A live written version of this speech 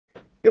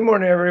Good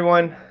morning,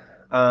 everyone.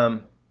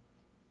 Um,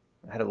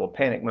 I had a little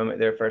panic moment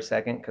there for a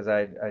second because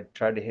I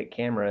tried to hit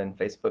camera and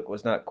Facebook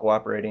was not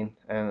cooperating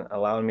and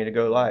allowing me to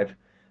go live.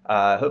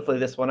 Hopefully,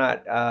 this will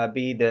not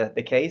be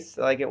the case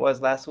like it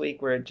was last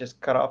week where it just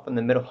cut off in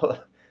the middle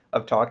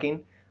of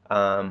talking.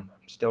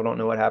 Still don't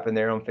know what happened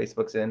there on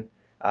Facebook's end.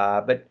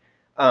 But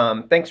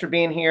thanks for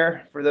being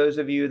here. For those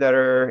of you that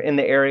are in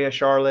the area,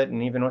 Charlotte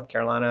and even North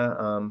Carolina,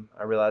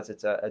 I realize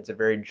it's a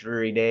very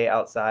dreary day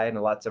outside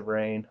and lots of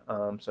rain.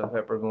 So I hope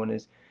everyone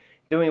is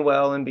doing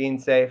well and being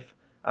safe.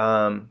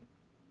 Um,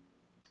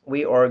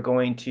 we are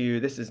going to,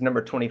 this is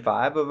number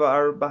 25 of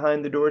our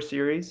Behind the Door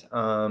series,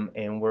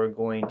 and we're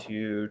going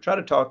to try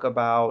to talk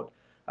about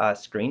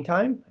screen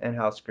time and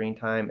how screen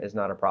time is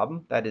not a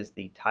problem. That is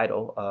the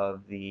title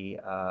of the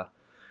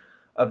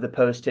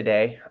post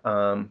today.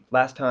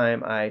 Last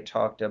time I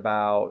talked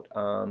about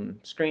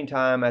screen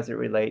time as it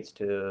relates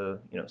to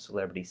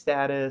celebrity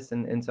status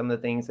and some of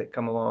the things that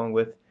come along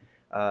with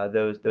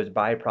those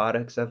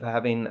byproducts of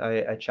having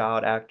a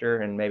child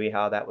actor, and maybe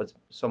how that was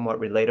somewhat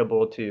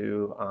relatable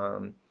to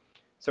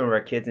some of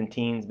our kids and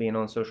teens being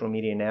on social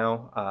media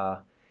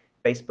now.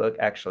 Facebook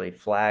actually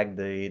flagged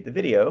the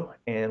video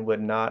and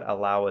would not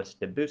allow us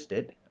to boost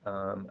it.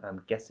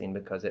 I'm guessing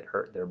because it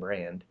hurt their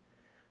brand.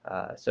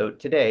 So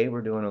today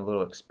we're doing a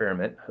little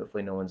experiment.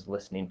 Hopefully no one's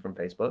listening from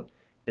Facebook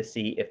to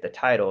see if the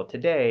title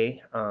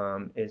today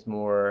is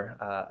more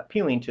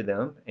appealing to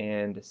them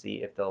and to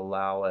see if they'll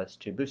allow us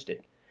to boost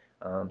it.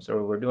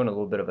 So we're doing a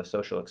little bit of a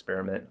social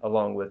experiment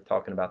along with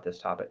talking about this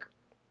topic.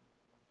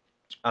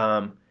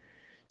 Um,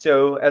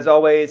 so as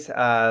always,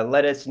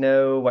 let us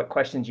know what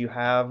questions you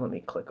have. Let me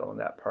click on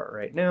that part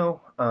right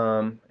now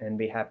and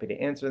be happy to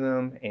answer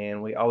them.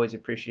 And we always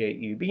appreciate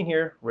you being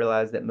here.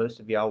 Realize that most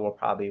of y'all will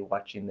probably be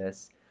watching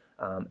this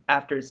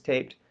after it's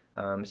taped.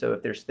 So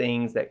if there's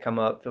things that come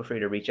up, feel free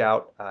to reach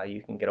out.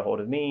 You can get a hold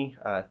of me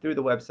through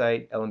the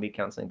website,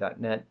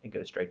 lmbcounseling.net. It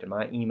goes straight to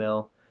my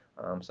email.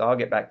 So I'll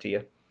get back to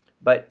you.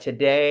 But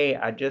today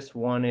I just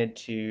wanted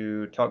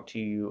to talk to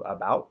you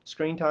about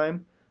screen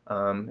time.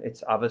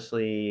 It's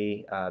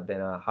obviously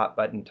been a hot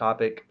button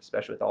topic,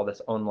 especially with all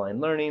this online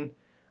learning.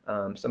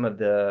 Some of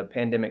the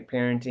pandemic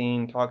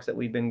parenting talks that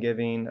we've been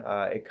giving,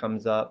 it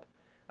comes up.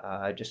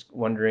 Just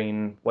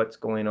wondering what's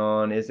going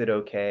on. Is it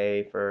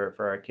okay for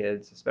our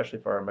kids, especially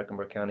for our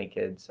Mecklenburg County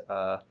kids?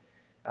 I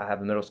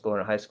have a middle schooler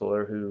and a high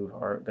schooler who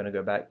aren't going to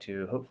go back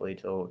to hopefully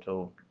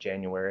till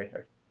January.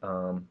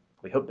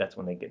 We hope that's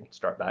when they get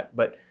start back.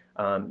 But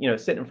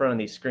sitting in front of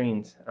these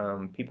screens,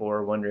 people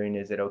are wondering,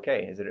 is it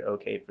okay? Is it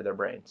okay for their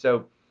brain?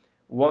 So,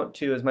 want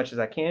to, as much as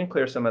I can,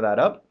 clear some of that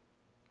up.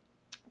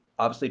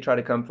 Obviously, try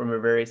to come from a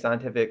very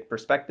scientific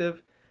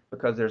perspective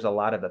because there's a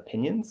lot of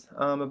opinions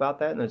about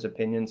that, and those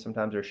opinions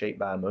sometimes are shaped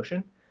by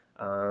emotion.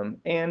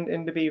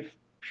 And to be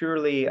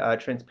purely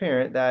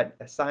transparent, that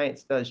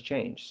science does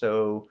change.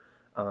 So,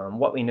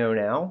 what we know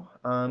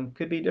now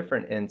could be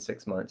different in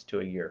 6 months to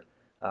a year.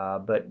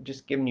 But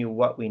just giving you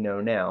what we know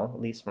now,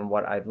 at least from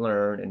what I've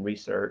learned and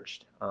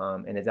researched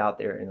and is out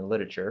there in the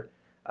literature,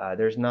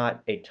 there's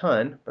not a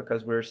ton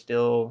because we're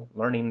still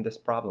learning this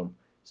problem,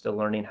 still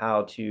learning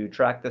how to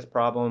track this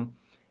problem.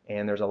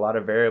 And there's a lot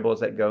of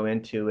variables that go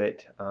into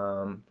it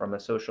from a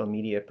social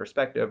media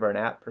perspective or an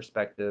app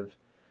perspective,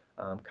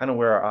 kind of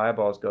where our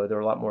eyeballs go. They're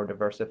a lot more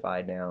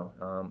diversified now.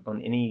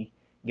 On any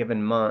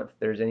given month,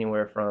 there's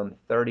anywhere from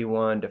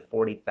 31 to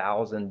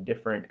 40,000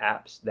 different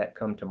apps that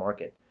come to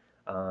market.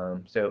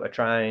 So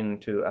trying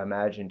to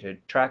imagine to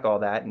track all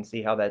that and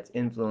see how that's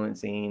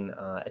influencing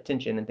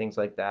attention and things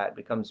like that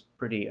becomes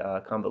pretty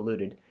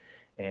convoluted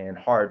and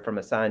hard from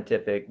a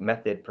scientific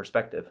method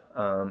perspective.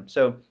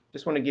 So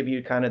just want to give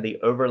you kind of the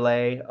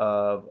overlay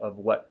of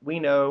what we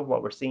know,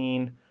 what we're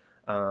seeing,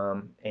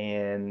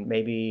 and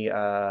maybe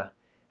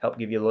help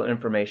give you a little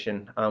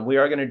information. We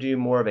are going to do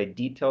more of a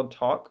detailed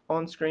talk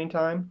on screen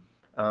time.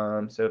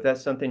 So if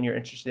that's something you're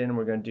interested in,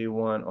 we're going to do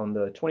one on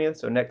the 20th,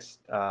 so next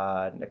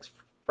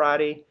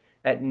Friday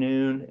at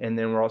noon, and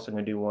then we're also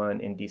going to do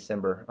one in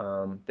December.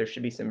 There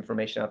should be some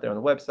information out there on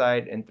the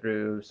website and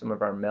through some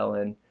of our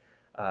mail-in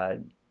uh,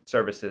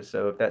 services.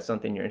 So if that's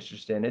something you're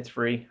interested in, it's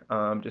free.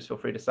 Just feel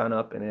free to sign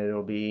up, and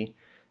it'll be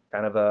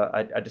kind of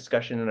a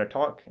discussion and a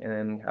talk,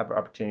 and have an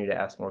opportunity to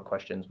ask more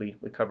questions. We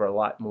cover a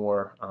lot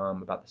more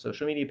about the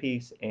social media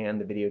piece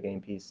and the video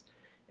game piece,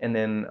 and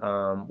then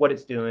what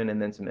it's doing,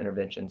 and then some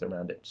interventions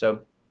around it. So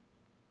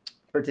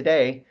for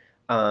today,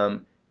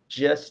 um,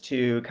 just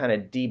to kind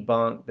of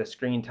debunk the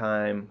screen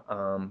time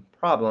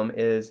problem,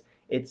 is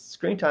it's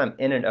screen time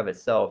in and of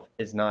itself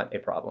is not a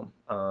problem.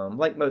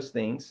 Like most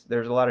things,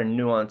 there's a lot of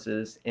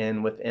nuances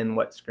in within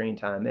what screen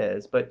time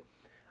is, but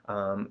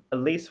at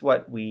least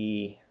what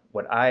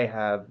I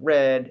have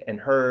read and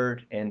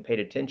heard and paid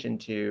attention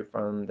to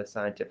from the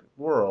scientific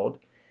world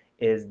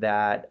is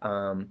that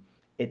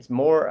it's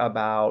more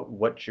about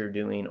what you're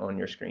doing on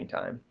your screen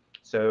time.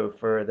 So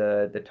for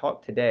the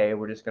talk today,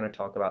 we're just going to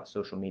talk about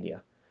social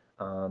media.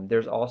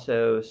 There's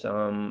also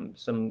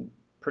some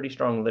pretty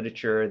strong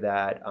literature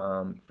that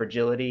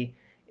fragility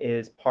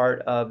is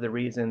part of the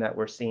reason that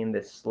we're seeing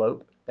this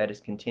slope that is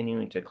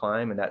continuing to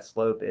climb, and that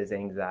slope is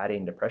anxiety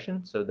and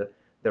depression. So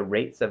the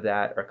rates of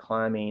that are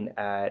climbing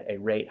at a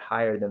rate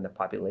higher than the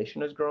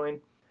population is growing.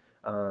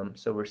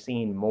 So we're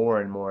seeing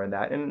more and more in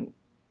that. And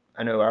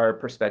I know our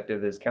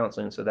perspective is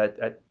counseling, so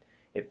that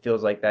it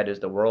feels like that is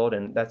the world,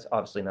 and that's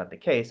obviously not the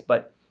case,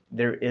 but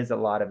there is a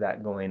lot of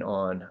that going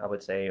on. I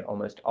would say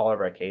almost all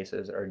of our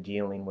cases are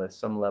dealing with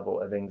some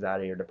level of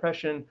anxiety or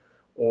depression,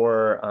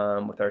 or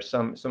with our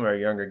some of our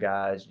younger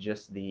guys,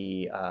 just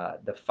the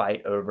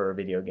fight over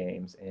video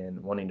games and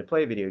wanting to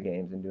play video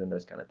games and doing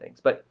those kind of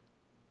things. But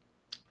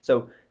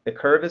so the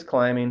curve is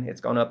climbing.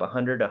 It's gone up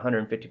 100 to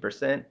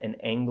 150% in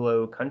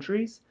Anglo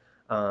countries.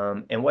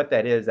 And what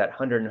that is, that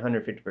 100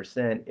 and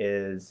 150%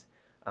 is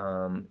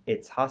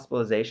it's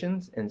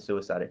hospitalizations and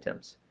suicide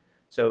attempts.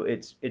 So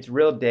it's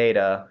real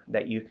data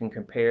that you can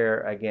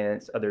compare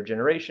against other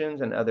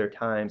generations and other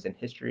times in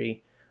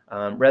history,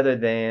 rather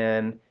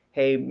than,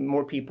 hey,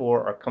 more people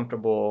are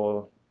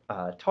comfortable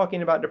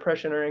talking about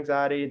depression or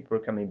anxiety. We're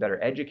becoming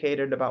better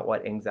educated about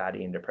what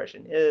anxiety and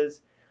depression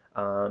is.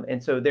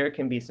 And so there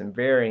can be some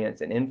variance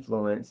and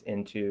influence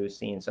into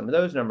seeing some of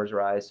those numbers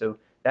rise. So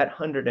that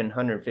 100 and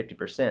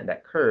 150%,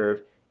 that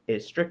curve,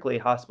 is strictly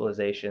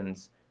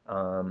hospitalizations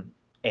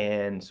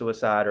and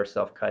suicide or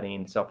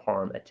self-cutting,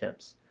 self-harm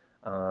attempts.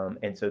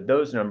 And so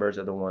those numbers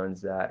are the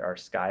ones that are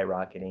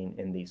skyrocketing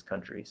in these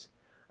countries.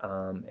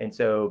 And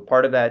so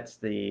part of that's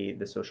the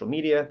social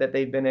media that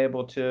they've been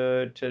able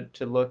to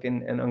look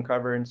and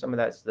uncover, and some of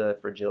that's the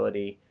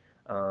fragility.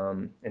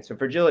 And so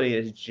fragility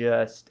is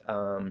just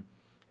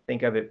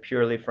think of it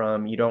purely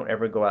from you don't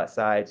ever go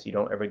outside, so you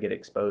don't ever get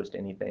exposed to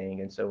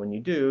anything. And so when you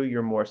do,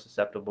 you're more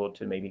susceptible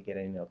to maybe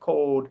getting a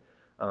cold,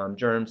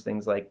 germs,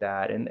 things like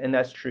that. And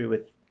that's true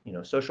with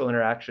social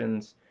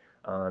interactions,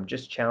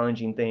 just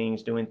challenging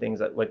things, doing things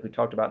like we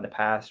talked about in the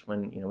past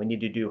when we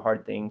need to do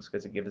hard things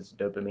because it gives us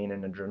dopamine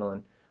and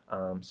adrenaline.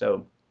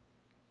 So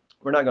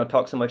we're not going to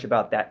talk so much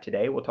about that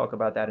today. We'll talk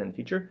about that in the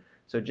future.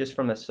 So just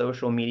from a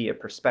social media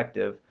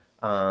perspective,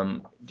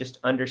 just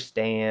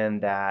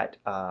understand that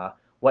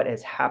what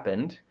has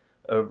happened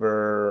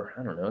over,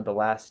 I don't know, the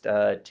last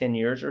 10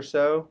 years or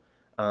so,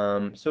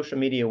 social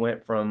media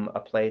went from a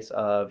place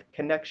of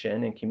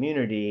connection and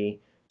community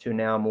to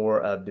now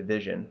more of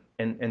division.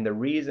 And the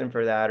reason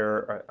for that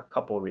are a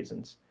couple of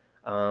reasons.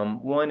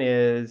 One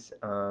is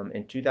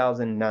in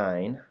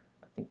 2009,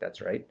 I think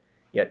that's right.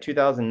 Yeah,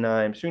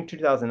 2009, between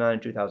 2009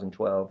 and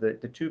 2012,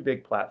 the two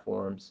big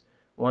platforms,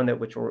 one that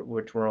which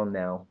we're on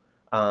now,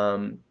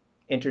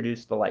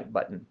 introduced the like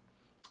button.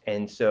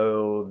 And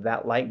so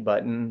that like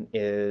button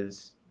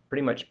is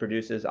pretty much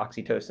produces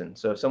oxytocin.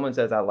 So if someone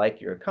says, I like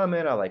your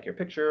comment, I like your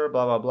picture,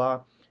 blah, blah, blah,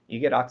 you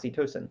get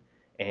oxytocin.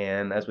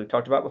 And as we've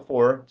talked about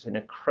before, it's an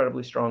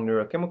incredibly strong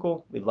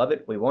neurochemical. We love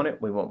it. We want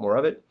it. We want more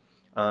of it.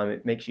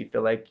 It makes you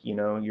feel like,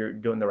 you're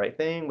doing the right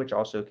thing, which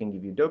also can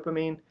give you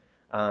dopamine.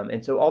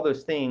 And so all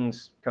those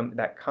things,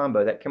 that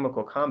combo, that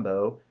chemical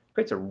combo,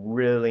 creates a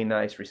really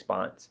nice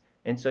response.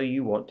 And so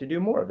you want to do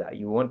more of that.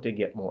 You want to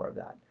get more of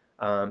that.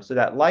 So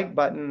that like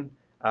button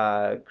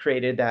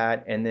created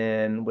that. And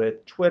then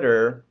with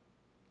Twitter,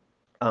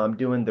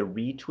 doing the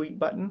retweet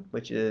button,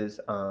 which is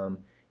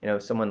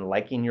someone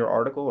liking your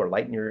article or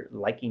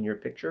liking your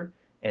picture,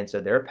 and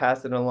so they're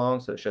passing it along,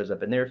 so it shows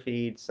up in their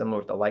feed. Similar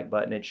with the like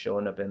button, it's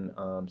showing up in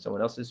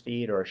someone else's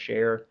feed or a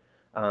share.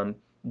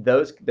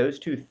 Those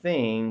two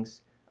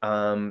things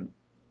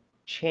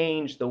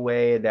changed the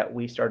way that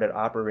we started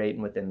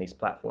operating within these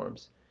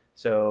platforms.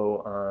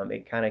 So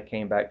it kind of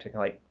came back to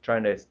like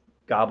trying to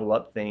gobble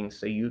up things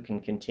so you can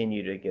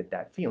continue to get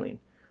that feeling.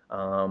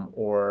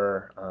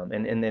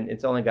 And then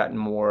it's only gotten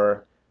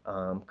more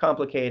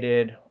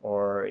complicated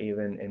or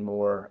even and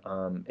more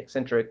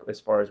eccentric as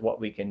far as what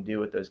we can do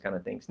with those kind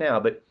of things now.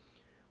 But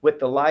with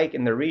the like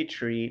and the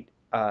retweet,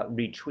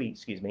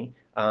 excuse me,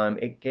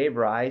 it gave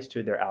rise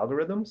to their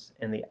algorithms,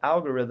 and the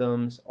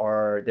algorithms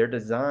are their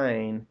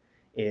design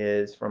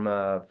is from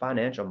a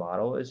financial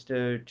model is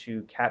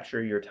to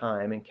capture your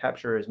time and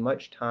capture as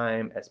much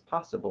time as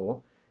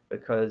possible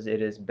because it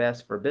is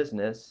best for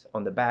business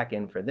on the back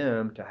end for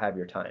them to have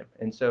your time.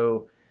 And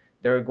so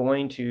they're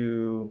going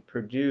to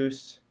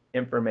produce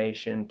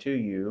information to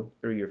you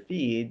through your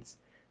feeds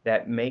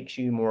that makes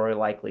you more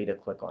likely to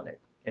click on it.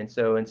 And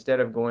so instead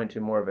of going to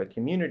more of a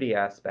community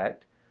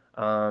aspect,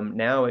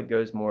 now it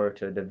goes more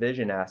to a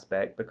division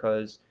aspect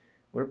because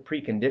we're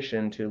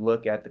preconditioned to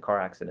look at the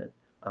car accident.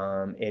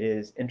 It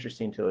is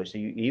interesting to us. So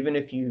even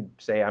if you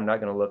say, I'm not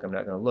going to look, I'm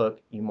not going to look,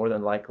 you more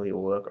than likely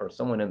will look, or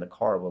someone in the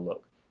car will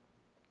look.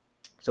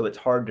 So it's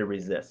hard to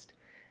resist.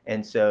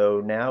 And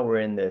so now we're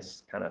in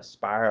this kind of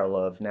spiral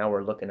of now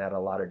we're looking at a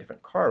lot of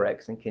different car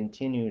wrecks and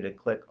continue to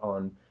click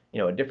on,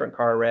 a different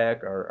car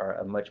wreck or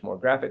a much more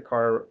graphic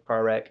car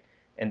wreck.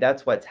 And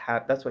that's what's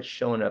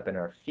showing up in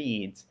our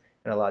feeds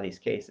in a lot of these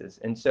cases.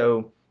 And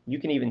so you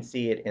can even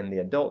see it in the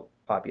adult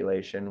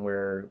population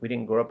where we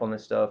didn't grow up on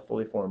this stuff,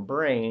 fully formed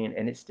brain,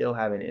 and it's still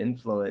having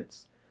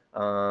influence.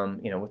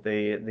 With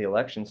the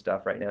election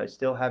stuff right now, it's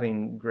still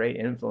having great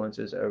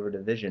influences over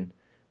division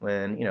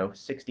when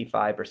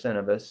 65%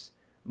 of us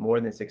more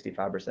than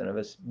 65% of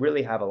us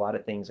really have a lot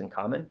of things in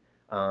common.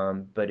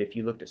 But if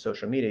you looked at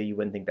social media, you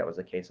wouldn't think that was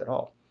the case at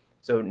all.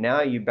 So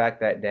now you back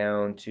that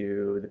down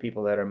to the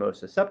people that are most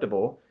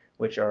susceptible,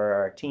 which are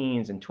our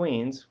teens and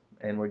tweens,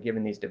 and we're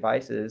giving these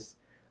devices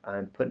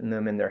and putting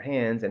them in their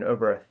hands, and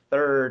over a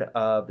third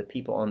of the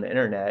people on the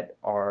internet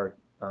are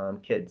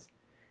kids.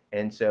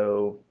 And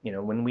so,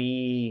 when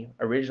we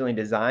originally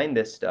designed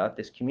this stuff,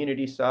 this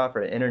community stuff,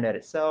 or the internet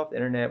itself, the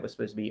internet was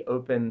supposed to be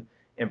open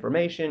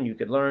information. You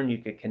could learn, you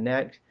could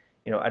connect.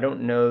 I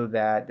don't know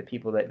that the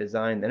people that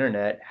designed the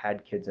internet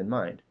had kids in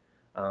mind.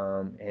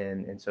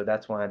 And so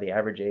that's why the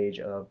average age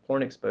of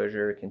porn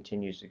exposure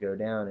continues to go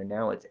down, and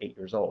now it's 8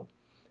 years old.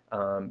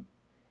 Um,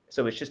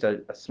 so it's just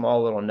a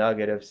small little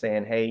nugget of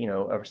saying, hey,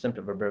 a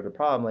symptom of a bigger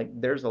problem. Like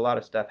there's a lot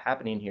of stuff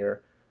happening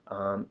here,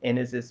 and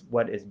is this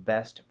what is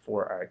best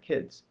for our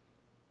kids?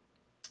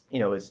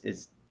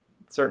 Is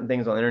certain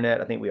things on the internet,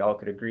 I think we all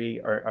could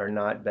agree, are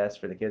not best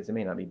for the kids. It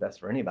may not be best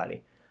for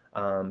anybody.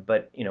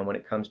 But when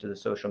it comes to the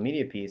social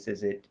media piece,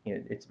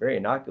 it's very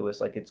innocuous.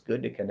 Like it's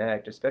good to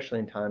connect, especially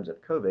in times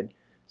of COVID.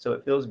 So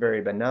it feels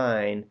very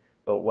benign.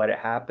 But what it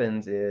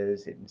happens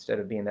is instead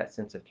of being that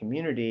sense of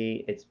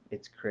community,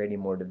 it's creating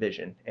more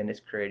division and it's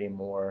creating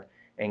more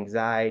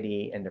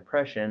anxiety and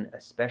depression,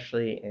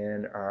 especially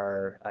in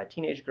our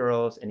teenage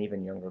girls and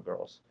even younger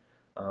girls.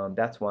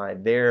 That's why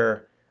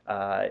they're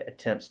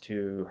attempts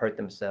to hurt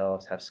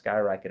themselves have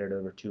skyrocketed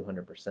over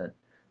 200%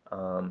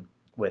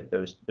 with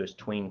those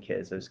tween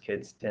kids, those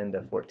kids 10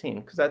 to 14,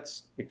 because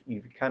that's, if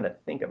you kind of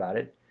think about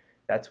it,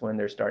 that's when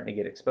they're starting to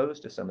get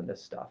exposed to some of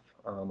this stuff.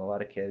 A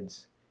lot of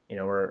kids,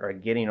 are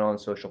getting on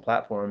social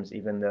platforms,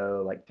 even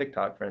though, like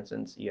TikTok, for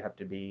instance, you have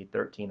to be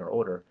 13 or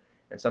older,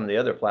 and some of the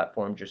other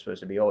platforms you're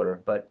supposed to be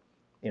older. But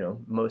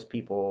most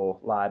people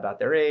lie about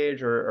their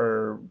age,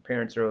 or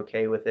parents are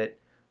okay with it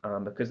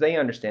because they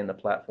understand the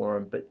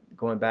platform. But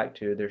going back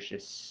to, there's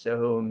just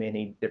so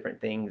many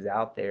different things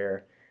out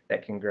there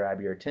that can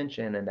grab your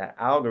attention, and that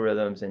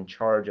algorithm's in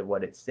charge of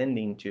what it's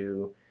sending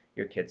to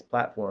your kid's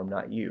platform,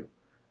 not you.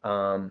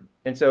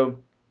 And so,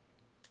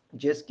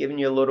 just giving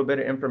you a little bit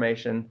of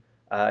information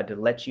to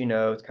let you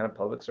know, it's kind of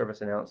public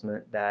service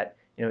announcement that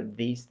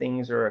these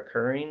things are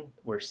occurring.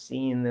 We're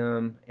seeing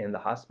them in the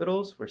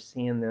hospitals. We're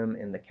seeing them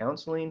in the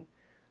counseling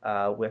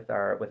with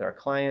our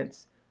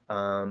clients,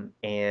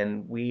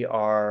 and we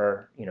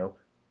are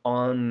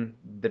on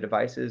the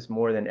devices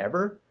more than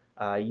ever.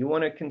 You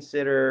want to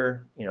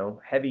consider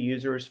heavy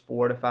users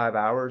 4 to 5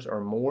 hours or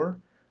more.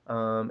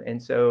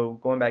 And so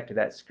going back to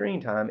that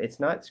screen time, it's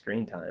not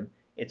screen time.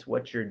 It's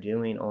what you're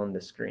doing on the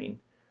screen.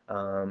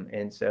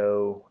 And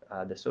so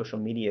the social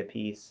media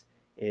piece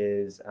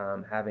is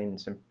having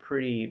some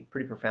pretty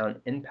profound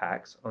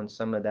impacts on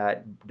some of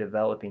that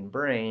developing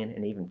brain,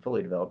 and even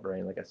fully developed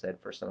brain, like I said,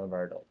 for some of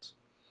our adults.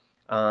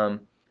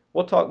 Um,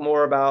 we'll talk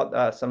more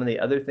about some of the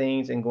other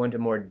things and go into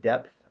more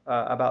depth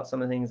about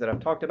some of the things that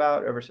I've talked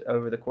about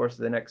over the course of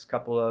the next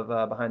couple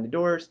of behind the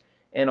doors,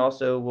 and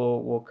also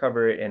we'll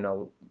cover it in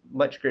a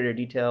much greater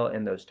detail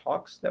in those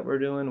talks that we're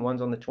doing.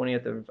 One's on the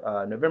 20th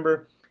of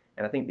November,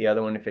 and I think the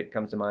other one, if it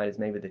comes to mind, is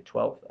maybe the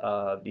 12th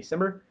of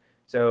December.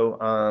 So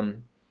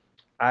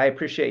I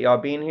appreciate y'all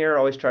being here. I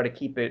always try to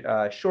keep it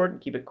short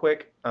and keep it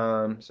quick,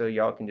 so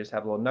y'all can just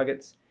have little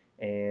nuggets.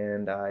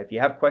 And if you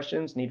have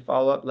questions, need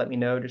follow up, let me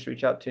know. Just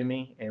reach out to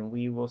me, and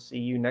we will see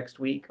you next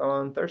week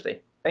on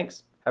Thursday.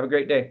 Thanks. Have a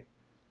great day.